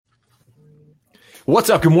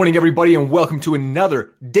What's up? Good morning, everybody, and welcome to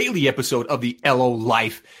another daily episode of the LO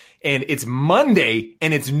Life. And it's Monday,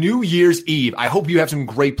 and it's New Year's Eve. I hope you have some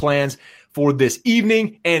great plans for this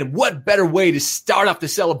evening. And what better way to start off the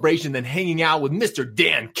celebration than hanging out with Mr.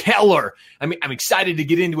 Dan Keller? I'm excited to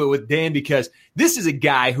get into it with Dan because this is a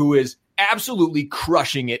guy who is absolutely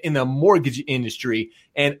crushing it in the mortgage industry.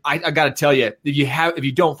 And I got to tell you, if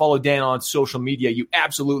you don't follow Dan on social media, you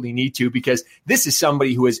absolutely need to, because this is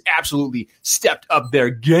somebody who has absolutely stepped up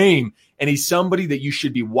their game. And he's somebody that you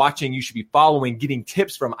should be watching, you should be following, getting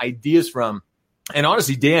tips from, ideas from. And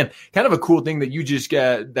honestly, Dan, kind of a cool thing that you just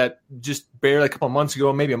barely a couple of months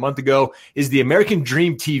ago, maybe a month ago, is the American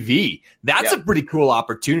Dream TV. That's a pretty cool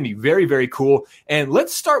opportunity. Very, very cool. And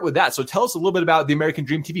let's start with that. So tell us a little bit about the American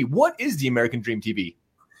Dream TV. What is the American Dream TV?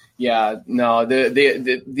 Yeah, no,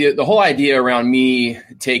 the whole idea around me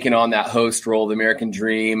taking on that host role, the American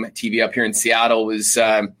Dream TV up here in Seattle, was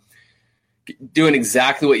doing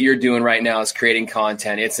exactly what you're doing right now, is creating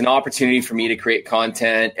content. It's an opportunity for me to create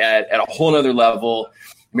content at a whole nother level.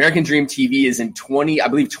 American Dream TV is in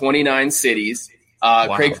 29 cities.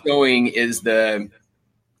 Wow. Craig Going is the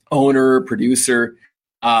owner, producer,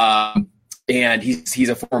 and he's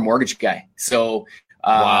a former mortgage guy. So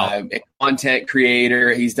a content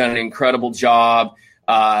creator. He's done an incredible job.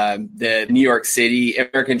 The New York City,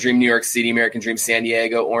 American Dream New York City, American Dream San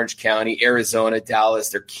Diego, Orange County, Arizona, Dallas,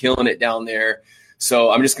 they're killing it down there.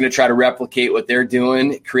 So I'm just going to try to replicate what they're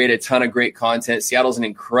doing, create a ton of great content. Seattle's an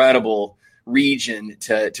incredible region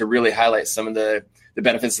to really highlight some of the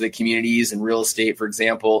benefits of the communities and real estate, for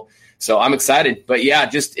example. So I'm excited. But yeah,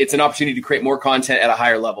 it's an opportunity to create more content at a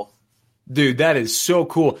higher level. Dude, that is so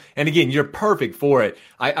cool. And again, you're perfect for it.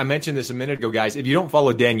 I mentioned this a minute ago, guys. If you don't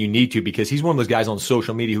follow Dan, you need to, because he's one of those guys on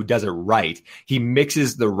social media who does it right. He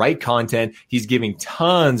mixes the right content. He's giving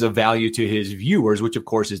tons of value to his viewers, which of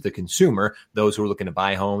course is the consumer, those who are looking to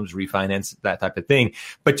buy homes, refinance, that type of thing.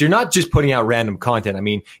 But you're not just putting out random content. I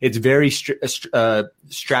mean, it's very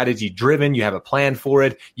strategy driven. You have a plan for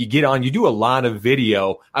it. You get on, you do a lot of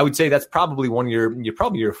video. I would say that's probably one of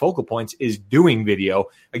your focal points, is doing video.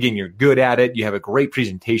 Again, you're good at it. You have a great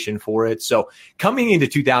presentation for it. So coming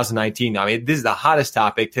into 2019, I mean, this is the hottest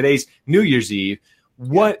topic. Today's New Year's Eve.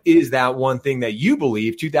 What is that one thing that you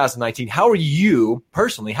believe 2019? How are you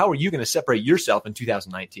personally, how are you going to separate yourself in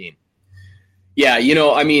 2019? Yeah,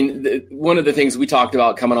 one of the things we talked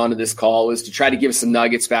about coming onto this call was to try to give some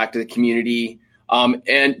nuggets back to the community.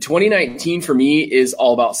 And 2019 for me is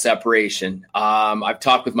all about separation. I've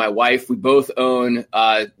talked with my wife. We both own,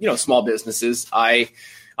 small businesses.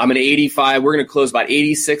 I'm an 85. We're going to close about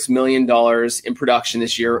 $86 million in production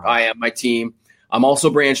this year. I am, my team. I'm also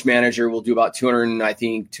branch manager. We'll do about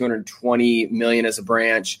 220 million as a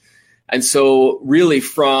branch. And so really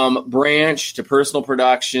from branch to personal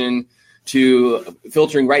production to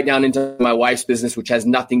filtering right down into my wife's business, which has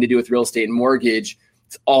nothing to do with real estate and mortgage,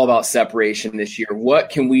 it's all about separation this year. What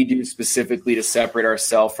can we do specifically to separate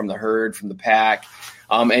ourselves from the herd, from the pack?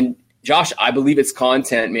 And Josh, I believe it's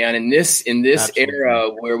content, man. In this era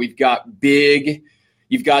where you've got the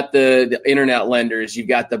internet lenders, you've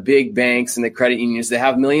got the big banks and the credit unions that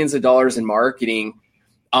have millions of dollars in marketing.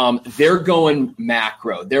 They're going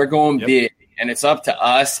macro, they're going big, and it's up to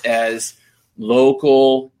us as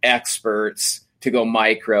local experts to go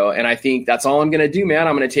micro. And I think that's all I'm going to do, man.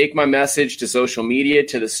 I'm going to take my message to social media,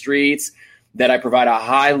 to the streets, that I provide a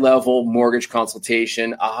high level mortgage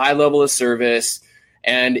consultation, a high level of service.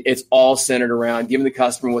 And it's all centered around giving the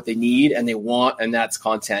customer what they need and they want, and that's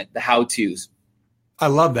content, the how-tos. I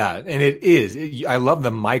love that. And it is. I love the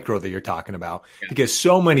micro that you're talking about, because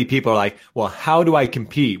so many people are like, well, how do I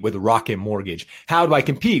compete with Rocket Mortgage? How do I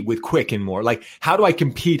compete with Quick and More? Like, how do I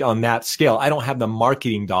compete on that scale? I don't have the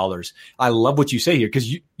marketing dollars. I love what you say here,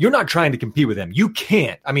 because you're not trying to compete with them. You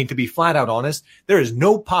can't. I mean, to be flat out honest, there is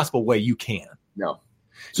no possible way you can. No.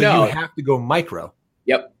 So you have to go micro.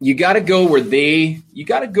 Yep. You got to go where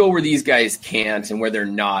these guys can't and where they're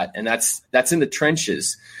not. And that's in the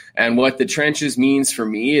trenches. And what the trenches means for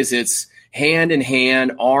me is it's hand in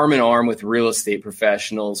hand, arm in arm with real estate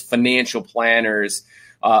professionals, financial planners,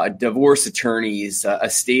 divorce attorneys,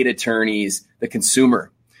 estate attorneys, the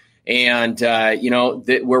consumer. And,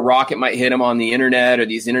 where Rocket might hit them on the internet, or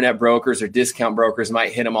these internet brokers or discount brokers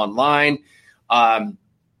might hit them online. I'm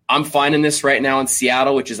finding this right now in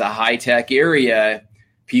Seattle, which is a high-tech area.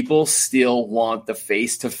 People still want the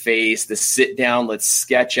face-to-face, the sit-down, let's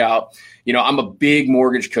sketch out. I'm a big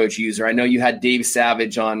mortgage coach user. I know you had Dave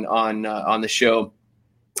Savage on the show.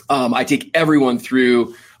 I take everyone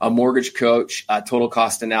through a mortgage coach, total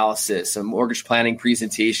cost analysis, a mortgage planning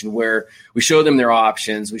presentation where we show them their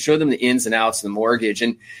options. We show them the ins and outs of the mortgage.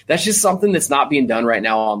 And that's just something that's not being done right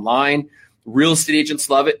now online. Real estate agents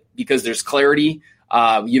love it because there's clarity.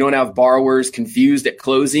 You don't have borrowers confused at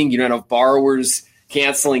closing. You don't have borrowers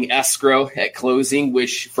canceling escrow at closing,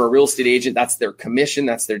 which for a real estate agent, that's their commission,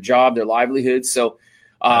 that's their job, their livelihood. So,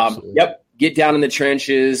 get down in the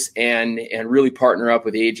trenches and really partner up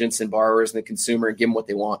with agents and borrowers and the consumer and give them what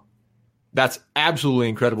they want. That's absolutely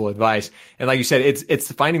incredible advice. And like you said,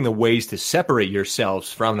 it's finding the ways to separate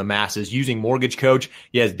yourselves from the masses using Mortgage Coach.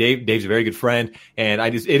 Yes, Dave's a very good friend. And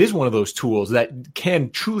it is one of those tools that can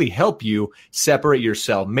truly help you separate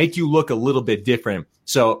yourself, make you look a little bit different.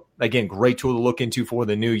 So again, great tool to look into for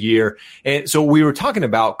the new year. And so we were talking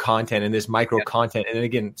about content and this micro content. And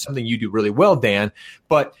again, something you do really well, Dan,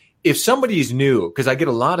 but if somebody is new, because I get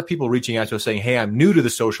a lot of people reaching out to us saying, hey, I'm new to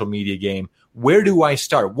the social media game. Where do I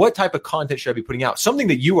start? What type of content should I be putting out? Something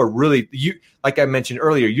that you are really, like I mentioned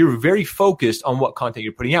earlier, you're very focused on what content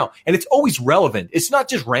you're putting out. And it's always relevant. It's not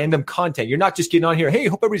just random content. You're not just getting on here, hey,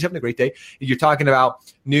 hope everybody's having a great day. You're talking about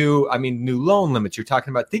new loan limits. You're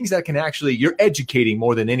talking about things that can actually, you're educating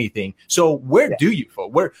more than anything. So where do you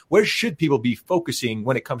focus? Where should people be focusing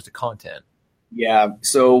when it comes to content? Yeah.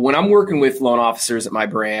 So when I'm working with loan officers at my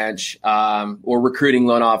branch, or recruiting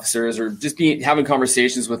loan officers, or just having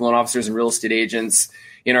conversations with loan officers and real estate agents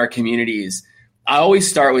in our communities, I always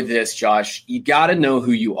start with this, Josh. You got to know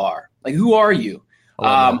who you are. Like, who are you?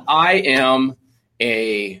 I am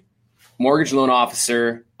a mortgage loan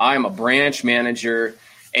officer. I am a branch manager.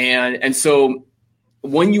 And so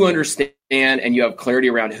when you understand and you have clarity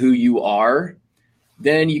around who you are,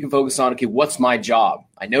 then you can focus on, okay, what's my job?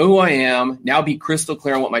 I know who I am. Now be crystal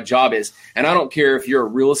clear on what my job is. And I don't care if you're a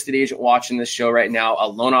real estate agent watching this show right now, a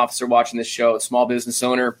loan officer watching this show, a small business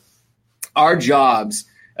owner. Our jobs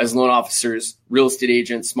as loan officers, real estate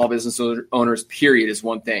agents, small business owners, period, is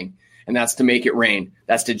one thing. And that's to make it rain.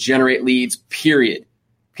 That's to generate leads, period.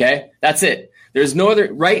 Okay? That's it. There's no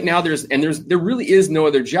other, right now there really is no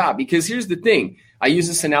other job, because here's the thing. I use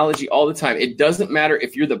this analogy all the time. It doesn't matter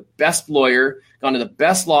if you're the best lawyer, gone to the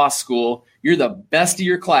best law school, you're the best of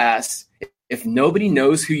your class. If nobody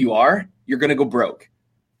knows who you are, you're going to go broke.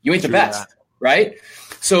 You ain't the best, right?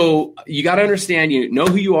 So you got to understand, you know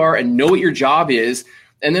who you are and know what your job is.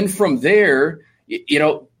 And then from there,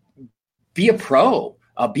 be a pro,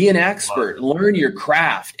 be an expert, learn your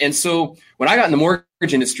craft. And so when I got in the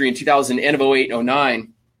mortgage industry in 2000, end of 08,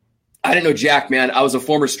 09, I didn't know jack, man. I was a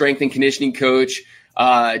former strength and conditioning coach,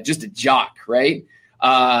 just a jock, right?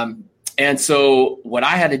 And so what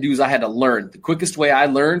I had to do is I had to learn. The quickest way I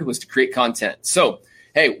learned was to create content. So,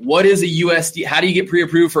 hey, what is a USDA? How do you get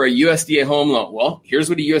pre-approved for a USDA home loan? Well, here's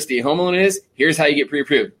what a USDA home loan is. Here's how you get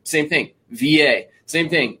pre-approved. Same thing. VA, same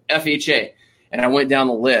thing. FHA. And I went down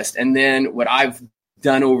the list. And then what I've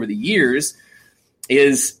done over the years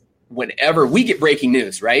is whenever we get breaking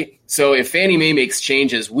news, right? So if Fannie Mae makes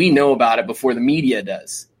changes, we know about it before the media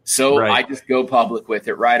does. So I just go public with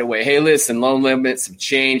it right away. Hey, listen, loan limits have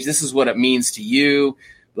changed. This is what it means to you,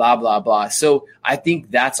 blah, blah, blah. So I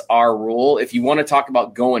think that's our role. If you want to talk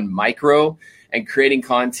about going micro and creating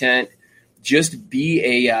content, just be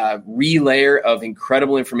a relayer of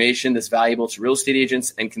incredible information that's valuable to real estate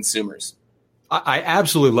agents and consumers. I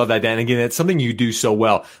absolutely love that, Dan. Again, it's something you do so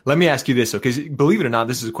well. Let me ask you this, because believe it or not,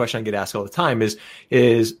 this is a question I get asked all the time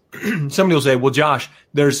is somebody will say, well, Josh,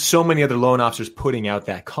 there's so many other loan officers putting out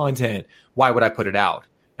that content. Why would I put it out?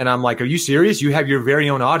 And I'm like, are you serious? You have your very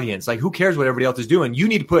own audience. Like, who cares what everybody else is doing? You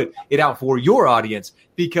need to put it out for your audience,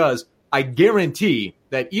 because I guarantee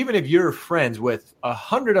that even if you're friends with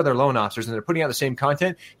 100 other loan officers and they're putting out the same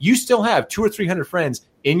content, you still have 200 or 300 friends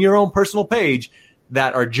in your own personal page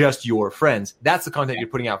that are just your friends. That's the content you're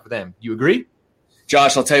putting out for them. You agree?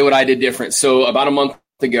 Josh, I'll tell you what I did different. So about a month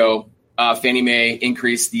ago, Fannie Mae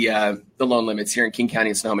increased the loan limits here in King County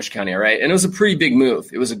and Snohomish County, all right? And it was a pretty big move.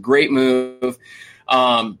 It was a great move.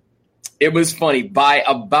 It was funny. By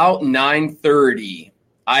about 9:30,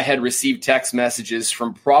 I had received text messages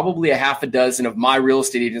from probably a half a dozen of my real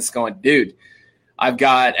estate agents going, dude, I've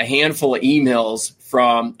got a handful of emails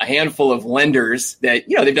from a handful of lenders that,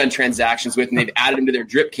 they've done transactions with and they've added them to their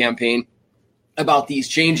drip campaign about these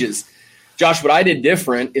changes. Josh, what I did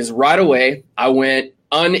different is right away, I went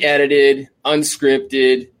unedited,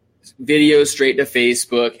 unscripted, video straight to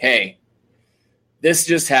Facebook. Hey, this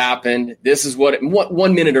just happened. This is what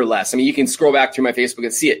 1 minute or less. I mean, you can scroll back through my Facebook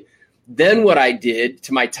and see it. Then what I did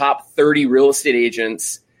to my top 30 real estate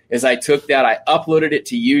agents is I took that, I uploaded it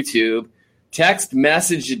to YouTube, text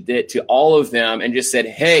messaged it to all of them and just said,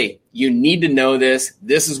 hey, You need to know this.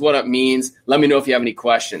 This is what it means. Let me know if you have any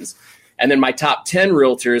questions. And then my top 10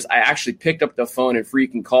 realtors, I actually picked up the phone and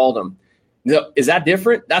freaking called them. Is that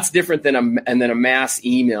different? That's different than a mass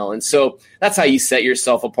email. And so that's how you set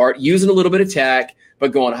yourself apart, using a little bit of tech,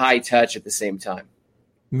 but going high touch at the same time.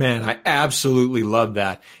 Man, I absolutely love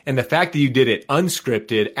that. And the fact that you did it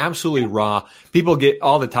unscripted, absolutely raw, people get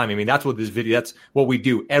all the time. I mean, that's what we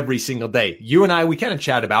do every single day. You and I, we kind of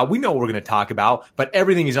chat about, we know what we're going to talk about, but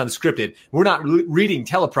everything is unscripted. We're not reading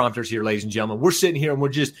teleprompters here, ladies and gentlemen. We're sitting here and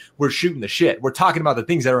we're shooting the shit. We're talking about the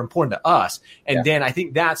things that are important to us. And Dan, I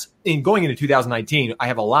think that's in going into 2019, I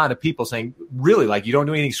have a lot of people saying, really, like, you don't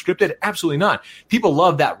do anything scripted? Absolutely not. People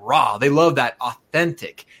love that raw. They love that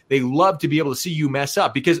authentic. They love to be able to see you mess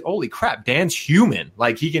up because, holy crap, Dan's human.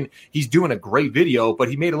 Like, he's doing a great video, but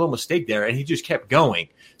he made a little mistake there and he just kept going.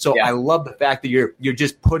 So I love the fact that you're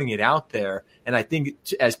just putting it out there. And I think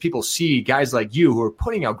as people see guys like you who are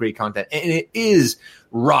putting out great content, and it is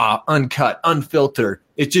raw, uncut, unfiltered,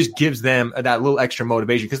 it just gives them that little extra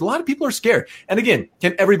motivation because a lot of people are scared. And again,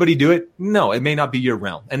 can everybody do it? No, it may not be your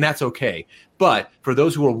realm, and that's okay. But for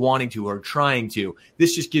those who are wanting to or trying to,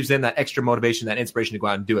 this just gives them that extra motivation, that inspiration to go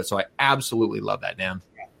out and do it. So I absolutely love that, Dan.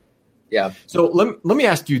 Yeah. So let me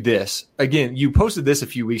ask you this. Again, you posted this a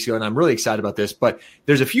few weeks ago, and I'm really excited about this, but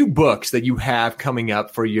there's a few books that you have coming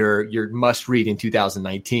up for your must-read in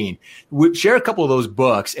 2019. Share a couple of those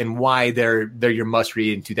books and why they're your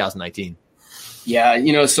must-read in 2019.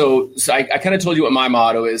 Yeah, so I kind of told you what my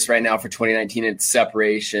motto is right now for 2019. It's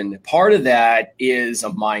separation. Part of that is a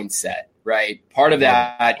mindset, right? Part of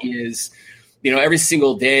that is, every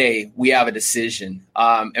single day we have a decision.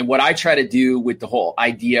 And what I try to do with the whole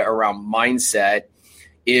idea around mindset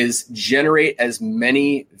is generate as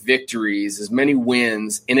many victories, as many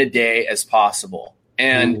wins in a day as possible.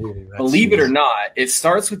 And believe it or not, it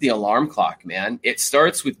starts with the alarm clock, man. It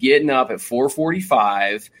starts with getting up at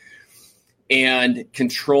 4:45 and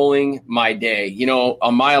controlling my day.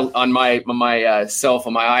 On my cell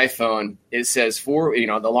phone, my iPhone, it says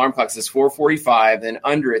the alarm clock says 4:45, and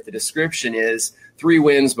under it, the description is 3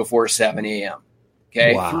 wins before 7 a.m.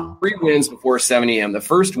 Okay. Wow. 3 wins before 7 a.m. The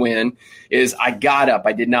first win is I got up.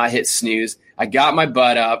 I did not hit snooze. I got my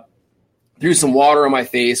butt up, threw some water on my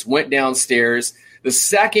face, went downstairs. The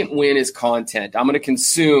second win is content. I'm going to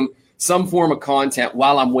consume some form of content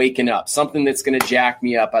while I'm waking up, something that's going to jack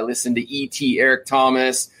me up. I listen to E.T., Eric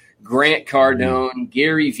Thomas, Grant Cardone,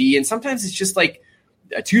 Gary Vee, and sometimes it's just like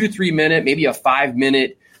a 2 to 3 minute, maybe a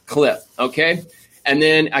 5-minute clip, okay? And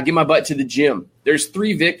then I get my butt to the gym. There's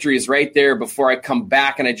 3 victories right there before I come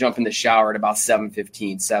back and I jump in the shower at about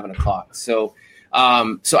 7:15, 7 o'clock. So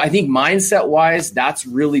I think mindset-wise, that's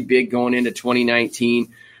really big going into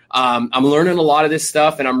 2019. I'm learning a lot of this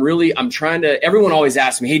stuff, and I'm trying to, everyone always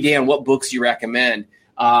asks me, hey, Dan, what books do you recommend?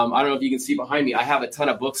 I don't know if you can see behind me. I have a ton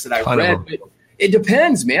of books that I've read, but it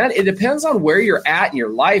depends, man. It depends on where you're at in your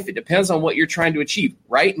life. It depends on what you're trying to achieve.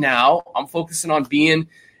 Right now, I'm focusing on being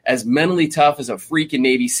as mentally tough as a freaking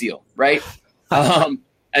Navy SEAL, right?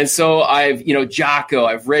 And so I've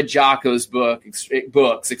read Jocko's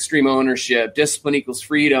books, Extreme Ownership, Discipline Equals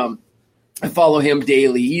Freedom. I follow him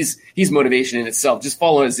daily. He's motivation in itself. Just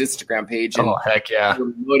follow his Instagram page. And heck yeah.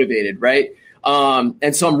 You're motivated, right?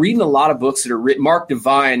 And so I'm reading a lot of books that are written. Mark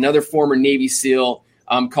Devine, another former Navy SEAL,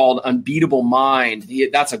 called Unbeatable Mind.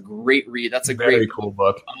 That's a great read. That's a very cool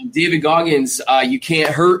book. David Goggins, You Can't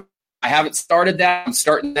Hurt. I haven't started that. I'm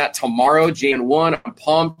starting that tomorrow, Jan 1. I'm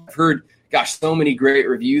pumped. I've heard, so many great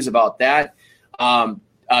reviews about that.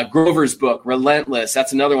 Grover's book, Relentless.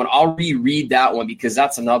 That's another one. I'll reread that one because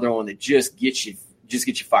that's another one that just gets you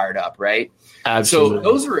fired up, right? Absolutely. So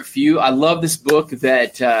those are a few. I love this book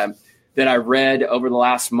that I read over the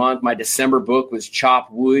last month. My December book was Chop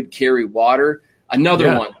Wood, Carry Water.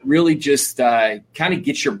 Another one, really just kind of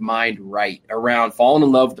get your mind right around falling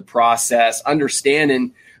in love with the process,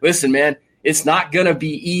 understanding, listen, man, it's not going to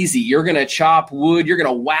be easy. You're going to chop wood. You're going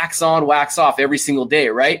to wax on, wax off every single day,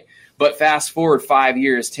 right? But fast forward 5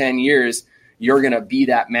 years, 10 years, you're going to be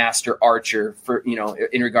that master archer for,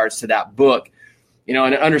 in regards to that book, and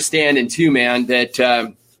understanding too, man,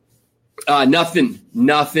 that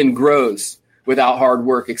nothing grows without hard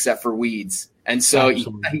work except for weeds. And so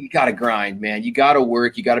you got to grind, man. You got to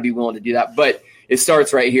work. You got to be willing to do that. But it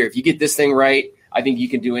starts right here. If you get this thing right, I think you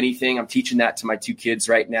can do anything. I'm teaching that to my 2 kids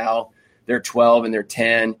right now. They're 12 and they're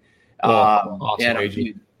 10.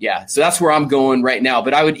 Awesome. Yeah, so that's where I'm going right now.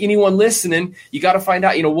 But anyone listening, you got to find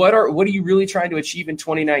out, what are you really trying to achieve in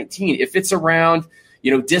 2019? If it's around,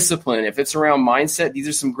 discipline, if it's around mindset, these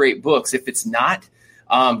are some great books. If it's not,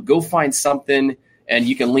 go find something And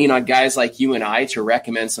you can lean on guys like you and I to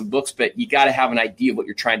recommend some books, but you got to have an idea of what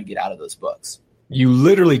you're trying to get out of those books. You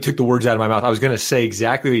literally took the words out of my mouth. I was going to say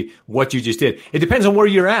exactly what you just did. It depends on where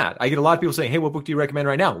you're at. I get a lot of people saying, hey, what book do you recommend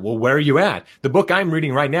right now? Well, where are you at? The book I'm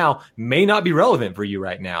reading right now may not be relevant for you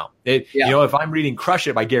right now. You know, if I'm reading Crush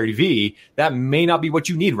It by Gary Vee, that may not be what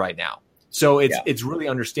you need right now. So it's really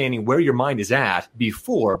understanding where your mind is at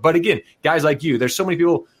before. But again, guys like you, there's so many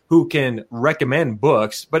people who can recommend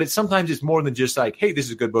books, but sometimes it's more than just like, hey, this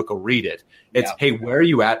is a good book, I'll read it. It's, hey, where are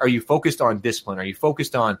you at? Are you focused on discipline? Are you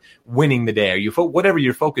focused on winning the day? Are you whatever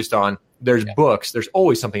you're focused on, there's books. There's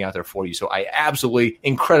always something out there for you. So I absolutely,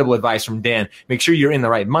 incredible advice from Dan. Make sure you're in the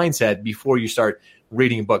right mindset before you start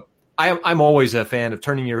reading a book. I'm always a fan of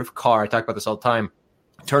turning your car. I talk about this all the time.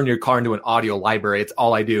 Turn your car into an audio library. It's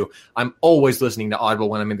all I do. I'm always listening to Audible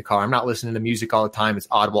when I'm in the car. I'm not listening to music all the time. It's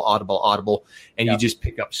Audible, Audible, Audible. And you just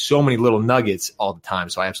pick up so many little nuggets all the time.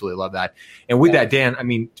 So I absolutely love that. And with that, Dan, I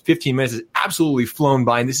mean, 15 minutes has absolutely flown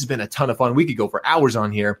by, and this has been a ton of fun. We could go for hours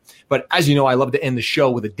on here. But as you know, I love to end the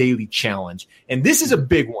show with a daily challenge. And this is a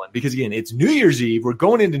big one because, again, it's New Year's Eve. We're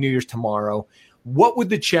going into New Year's tomorrow. What would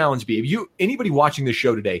the challenge be? If anybody watching the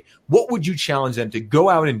show today, what would you challenge them to go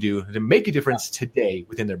out and do to make a difference today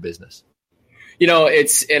within their business? You know,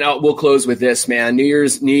 we'll close with this, man. New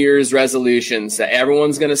Year's resolutions.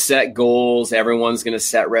 Everyone's going to set goals. Everyone's going to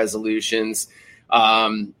set resolutions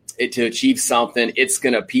to achieve something. It's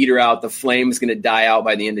going to peter out. The flame is going to die out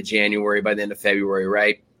by the end of January, by the end of February,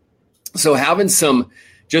 right? So having some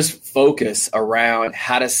just focus around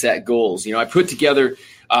how to set goals. You know, I put together.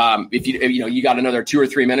 If you got another 2 or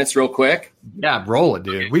 3 minutes real quick. Yeah, roll it,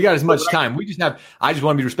 dude. We got as much time. I just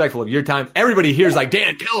want to be respectful of your time. Everybody here's like,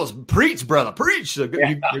 Dan, tell us, preach, brother, preach. So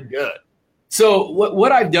you're good. So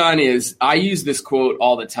what I've done is I use this quote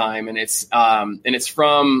all the time, and it's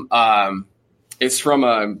from Alice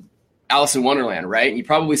in Wonderland, right? And you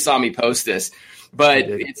probably saw me post this, but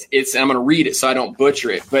it's I'm going to read it so I don't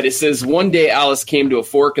butcher it. But it says, one day Alice came to a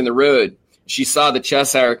fork in the road. She saw the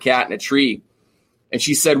Cheshire Cat in a tree. And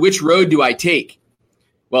she said, which road do I take?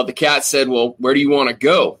 Well, the cat said, well, where do you want to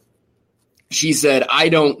go? She said, I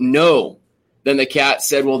don't know. Then the cat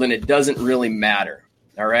said, well, then it doesn't really matter.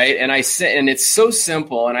 All right. And and it's so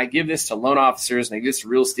simple. And I give this to loan officers and I give this to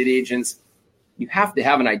real estate agents. You have to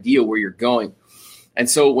have an idea where you're going. And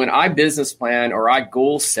so when I business plan or I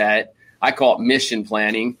goal set, I call it mission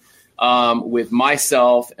planning with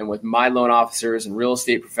myself and with my loan officers and real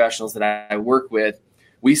estate professionals that I work with.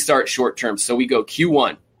 We start short term. So we go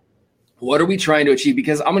Q1. What are we trying to achieve?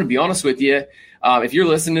 Because I'm going to be honest with you. If you're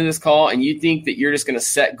listening to this call and you think that you're just going to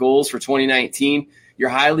set goals for 2019, you're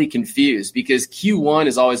highly confused because Q1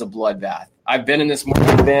 is always a bloodbath. I've been in this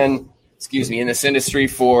in this industry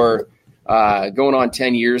for going on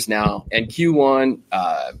 10 years now. And Q1,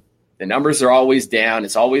 the numbers are always down.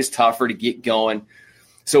 It's always tougher to get going.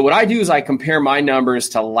 So what I do is I compare my numbers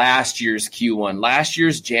to last year's Q1, last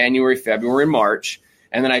year's January, February, March.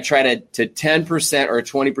 And then I try to 10% or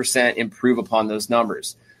 20% improve upon those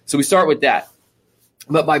numbers. So we start with that.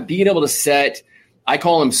 But by being able to set, I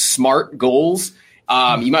call them SMART goals.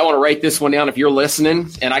 You might want to write this one down if you're listening,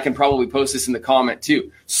 and I can probably post this in the comment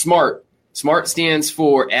too. SMART. SMART stands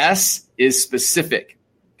for S is specific.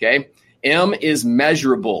 Okay. M is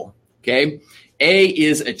measurable. Okay. A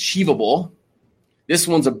is achievable. This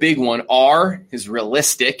one's a big one. R is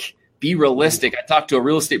realistic. Be realistic. I talked to a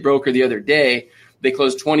real estate broker the other day. They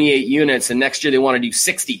closed 28 units, and next year they want to do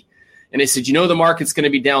 60. And they said, the market's going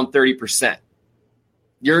to be down 30%.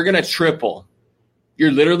 You're going to triple.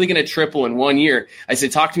 You're literally going to triple in 1 year. I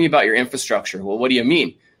said, talk to me about your infrastructure. Well, what do you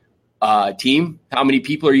mean? Team, how many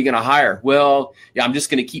people are you going to hire? Well, I'm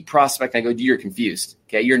just going to keep prospecting. I go, you're confused.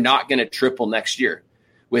 Okay, you're not going to triple next year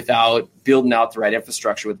without building out the right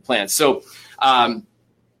infrastructure with plans. So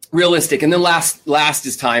realistic. And then last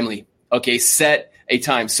is timely. Okay, set a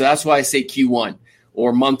time. So that's why I say Q1.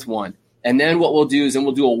 Or month one. And then what we'll do is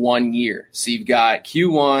we'll do a 1 year. So you've got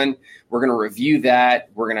Q1. We're going to review that.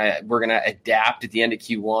 We're going to adapt at the end of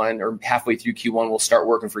Q1 or halfway through Q1. We'll start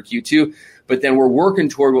working for Q2. But then we're working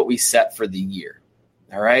toward what we set for the year.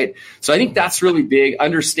 All right. So I think that's really big,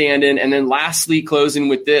 understanding. And then lastly, closing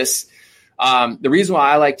with this, the reason why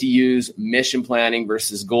I like to use mission planning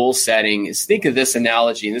versus goal setting is think of this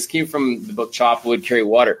analogy. And this came from the book Chop Wood, Carry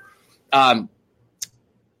Water.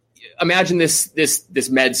 Imagine this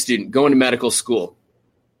med student going to medical school.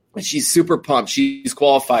 She's super pumped. She's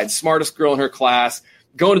qualified, smartest girl in her class,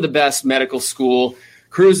 going to the best medical school,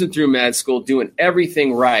 cruising through med school, doing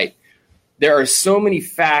everything right. There are so many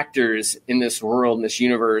factors in this world, in this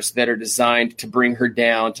universe, that are designed to bring her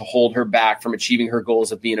down, to hold her back from achieving her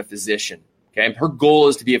goals of being a physician. Okay, her goal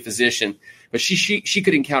is to be a physician, but she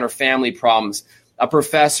could encounter family problems, a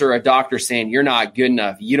professor, a doctor saying, you're not good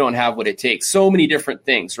enough. You don't have what it takes. So many different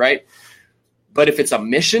things, right? But if it's a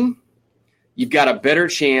mission, you've got a better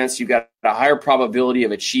chance. You've got a higher probability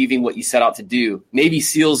of achieving what you set out to do. Navy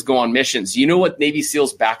SEALs go on missions. You know what Navy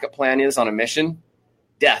SEALs backup plan is on a mission?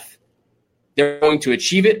 Death. They're going to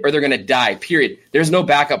achieve it or they're going to die, period. There's no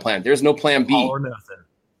backup plan. There's no plan B. All or nothing.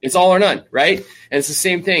 It's all or none, right? And it's the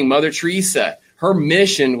same thing. Mother Teresa, her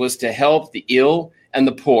mission was to help the ill and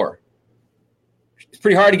the poor. It's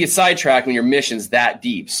pretty hard to get sidetracked when your mission's that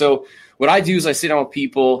deep. So what I do is I sit down with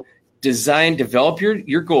people, develop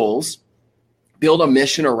your goals, build a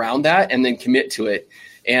mission around that, and then commit to it.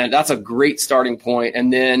 And that's a great starting point.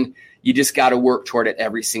 And then you just got to work toward it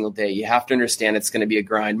every single day. You have to understand it's going to be a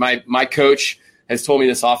grind. My coach has told me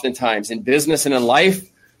this oftentimes. In business and in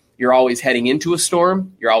life, you're always heading into a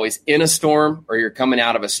storm, you're always in a storm, or you're coming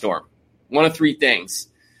out of a storm. One of three things.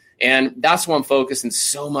 And that's why I'm focusing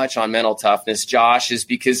so much on mental toughness, Josh, is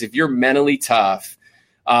because if you're mentally tough,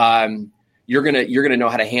 you're gonna know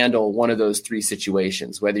how to handle one of those three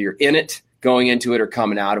situations, whether you're in it, going into it, or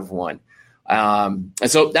coming out of one. And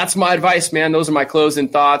so that's my advice, man. Those are my closing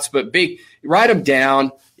thoughts. But write them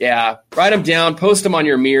down. Yeah, write them down. Post them on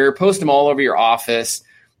your mirror. Post them all over your office.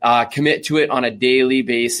 Commit to it on a daily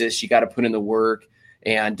basis. You got to put in the work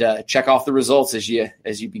and check off the results as you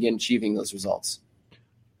begin achieving those results.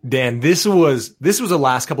 Dan, this was the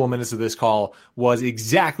last couple of minutes of this call was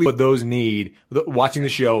exactly what those need, watching the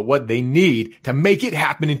show, what they need to make it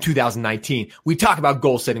happen in 2019. We talk about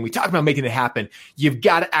goal setting. We talk about making it happen. You've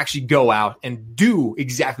got to actually go out and do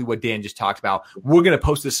exactly what Dan just talked about. We're going to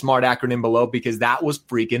post the SMART acronym below because that was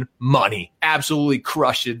freaking money. Absolutely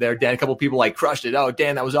crushed it there, Dan. A couple of people crushed it. Oh,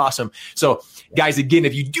 Dan, that was awesome. So guys, again,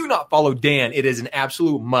 if you do not follow Dan, it is an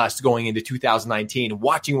absolute must going into 2019,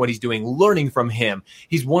 watching what he's doing, learning from him.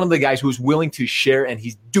 He's one of the guys who's willing to share, and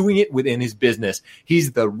he's doing it within his business.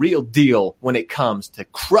 He's the real deal when it comes to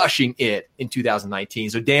crushing it in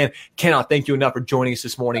 2019. So Dan, cannot thank you enough for joining us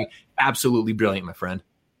this morning. Absolutely brilliant, my friend.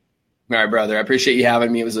 All right, brother. I appreciate you having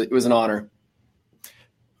me. It was an honor.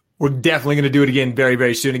 We're definitely going to do it again very,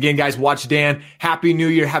 very soon. Again, guys, watch Dan. Happy New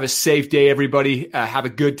Year. Have a safe day, everybody. Have a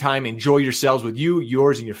good time. Enjoy yourselves with you,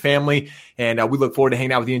 yours, and your family. And we look forward to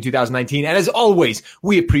hanging out with you in 2019. And as always,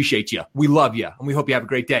 we appreciate you. We love you. And we hope you have a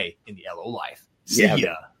great day in the LO life. See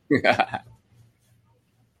ya.